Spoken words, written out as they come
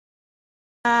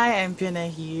Hi, I'm Peyoona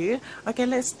here. Okay,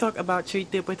 let's talk about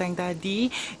cerita petang tadi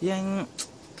yang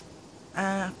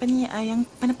yang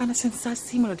panas-panas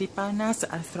sensasi melodi panas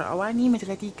Sarawani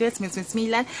Majalah 3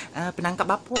 999 penangkap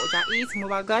bapuk jahit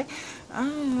semua bagai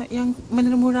yang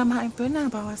menerima ramah Impeyoona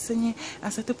bahawasanya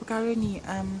satu perkara ni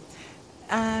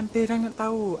Impeyoona nak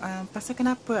tahu pasal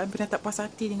kenapa Impeyoona tak puas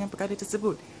hati dengan perkara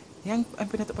tersebut. Yang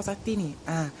Impeyoona tak puas hati ni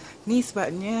ni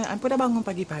sebabnya Impeyoona dah bangun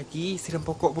pagi-pagi siram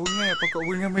pokok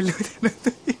bunga melu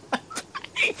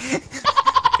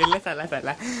Kelas salah.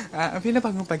 Impeyoona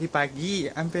bangun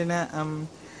pagi-pagi. Impeyoona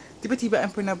tiba-tiba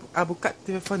Impeyoona buka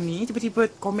telefon ni, tiba-tiba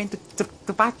komen tu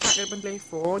terpacak depan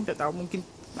telefon. Tak tahu mungkin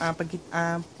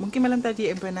mungkin malam tadi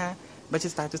Impeyoona baca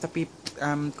status tapi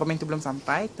komen tu belum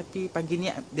sampai, tapi pagi ni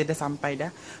dia dah sampai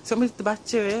dah. So bila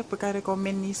terbaca perkara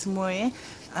komen ni semua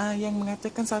yang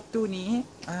mengatakan satu ni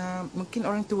mungkin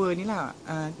orang tua ni lah,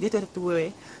 dia tu dah tua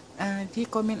dia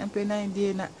komen Impeyoona yang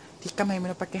dia nak tikam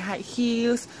Impeyoona pakai high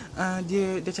heels,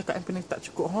 dia cakap Impeyoona tak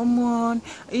cukup hormon.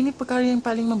 Ini perkara yang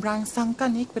paling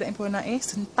memberangsangkan kepada Impeyoona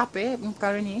sentap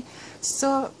perkara ni.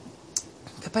 So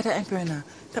kepada Impeyoona,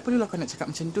 tak perlulah kau nak cakap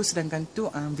macam tu, sedangkan tu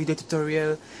video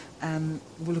tutorial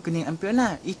bulu kening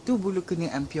Impeyoona. Itu bulu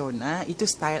kening Impeyoona, itu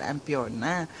style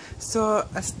Impeyoona. So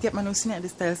setiap manusia ni ada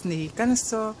style sendiri kan.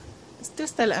 So itu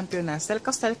style Impeyoona, style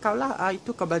kau lah.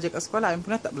 Itu kau belajar kat sekolah.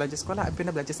 Impeyoona tak belajar sekolah,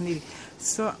 Impeyoona belajar sendiri.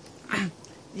 So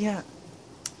ya,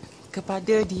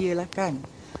 kepada dia lah kan.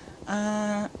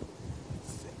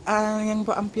 Yang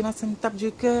buat Impeyoona sentap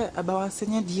juga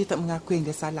bahawasanya dia tak mengaku yang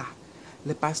dia salah.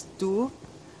 Lepas tu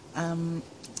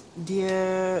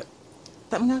dia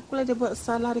tak mengaku lah dia buat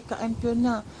salah dekat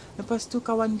Impeyoona. Lepas tu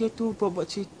kawan dia tu buat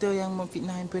cerita yang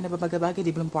memfitnah Impeyoona berbagai-bagai.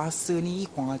 Dia belum puasa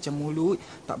ni, kurang ajar mulut,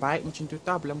 tak baik macam tu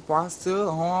tau. Belum puasa,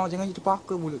 jangan jadi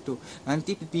puaka mulut tu,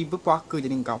 nanti tiba-tiba puaka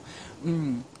jadi kau.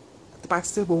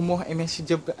 Terpaksa bomoh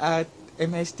MHD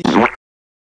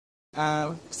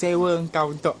sewa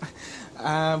engkau untuk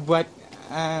buat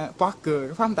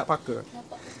puaka. Faham tak puaka?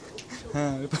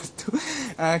 Lepas tu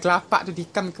kelapak tu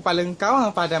tikam kepala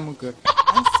engkau pada muka.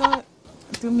 So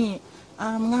to me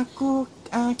mengaku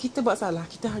kita buat salah,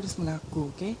 kita harus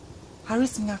mengaku, okay?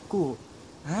 Harus mengaku.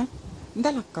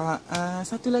 Dah lah kau.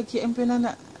 Satu lagi Impeyoona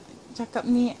nak cakap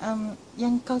ni,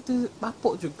 yang kau tu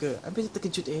bapuk juga. Impeyoona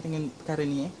terkejut dengan perkara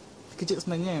ni terkejut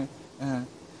sebenarnya.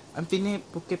 Impeyoona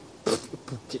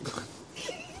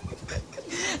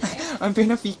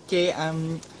Impeyoona fikir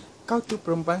kau tu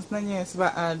perempuan sebenarnya.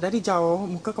 Sebab dari jauh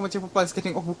muka kau macam perempuan,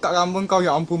 sekali tengok buka rambut kau,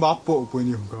 ya ampun bapuk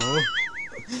punya kau.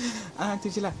 Tu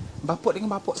je lah. Bapuk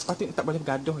dengan bapuk sepatutnya tak boleh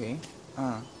bergaduh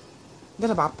Dah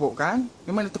lah bapuk kan,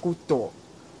 memang dah terkutuk.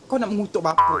 Kau nak mengutuk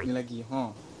bapuk ni lagi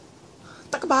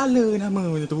tak kebala nama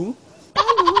macam tu.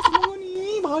 Balu semua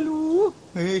ni, balu.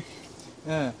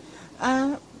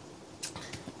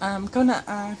 Kau nak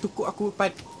tukuk aku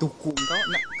tukuk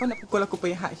kau nak pukul aku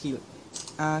pakai high heel.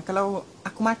 Kalau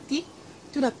aku mati,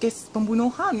 tu dah kes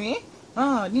pembunuhan ni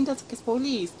dah kes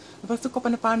polis. Lepas tu kau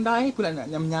pandai-pandai pula nak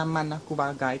nyaman aku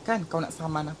bagai kan. Kau nak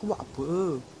saman aku buat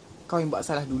apa? Kau yang buat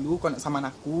salah dulu, kau nak saman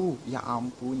aku. Ya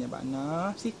ampun ya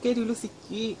bana. Fikir dulu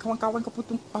sikit. Kawan-kawan kau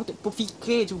patut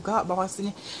berfikir juga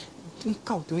bahawasanya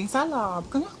kau tu yang salah,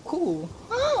 bukan aku.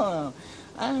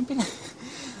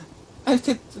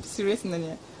 Serius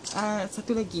sebenarnya.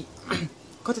 Satu lagi.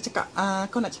 Kau tak cakap,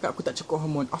 kau nak cakap aku tak cukup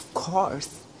hormon. Of course.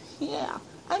 Yeah,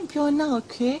 I'm Peyoona,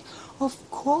 okay? Of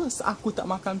course, aku tak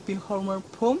makan pil hormon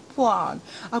perempuan.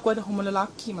 Aku ada hormon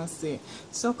lelaki masih.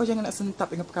 So, kau jangan nak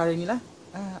sentap dengan perkara ni lah.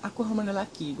 Aku hormon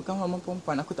lelaki, bukan hormon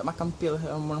perempuan. Aku tak makan pil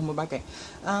hormon bagai.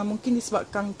 Mungkin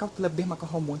disebabkan kau terlebih makan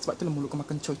hormon. Sebab tu mulut kau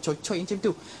makan coy macam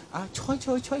tu.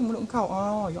 Coy mulut kau.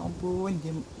 Ya ampun.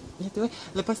 Dia tu.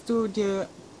 Lepas tu dia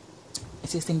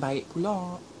assistant baik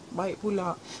pula.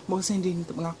 Bahawasanya dia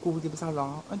tak mengaku dia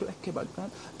bersalah. Aduh, akibat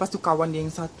kan. Lepas tu kawan dia yang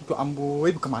satu tu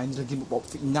amboi, bukan main lagi buat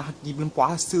fitnah di bulan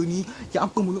puasa ni. Ya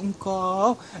ampun mulut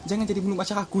engkau. Jangan jadi mulut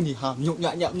macam aku ni.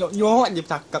 Nyok dia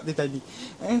bercakap dia tadi.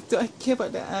 Tu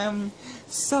akibat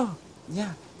so,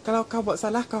 ya. Kalau kau buat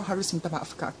salah, kau harus minta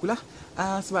maaf ke akulah.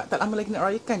 Sebab tak lama lagi nak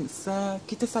rayakan.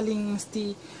 Kita saling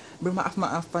mesti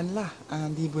bermaaf-maafan lah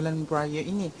di bulan raya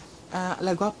ini.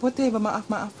 Lagu apa tu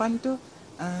bermaaf-maafan tu?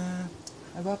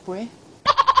 Lagu apa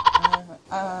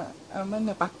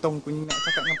mana patung pun nak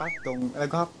cakap dengan patung.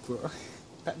 Lagu apa?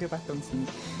 Tak ada patung sini.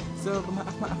 So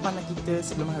bermaaf-maafan lah kita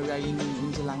sebelum hari raya ni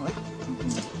menjelang lah.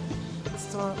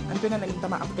 So Impeyoona nak minta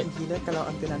maaf kat dia kalau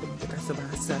Impeyoona ada terkasar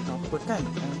bahasa atau apa kan.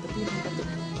 Tapi patut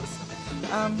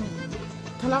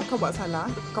kalau kau buat salah,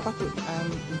 kau patut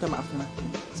minta maaf dengan aku.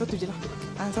 So tu je lah.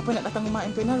 Siapa nak datang rumah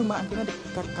Impeyoona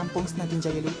dekat kampung Senadin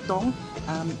Jaya Lutong.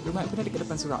 Rumah Impeyoona dekat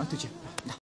depan surau. Tu je.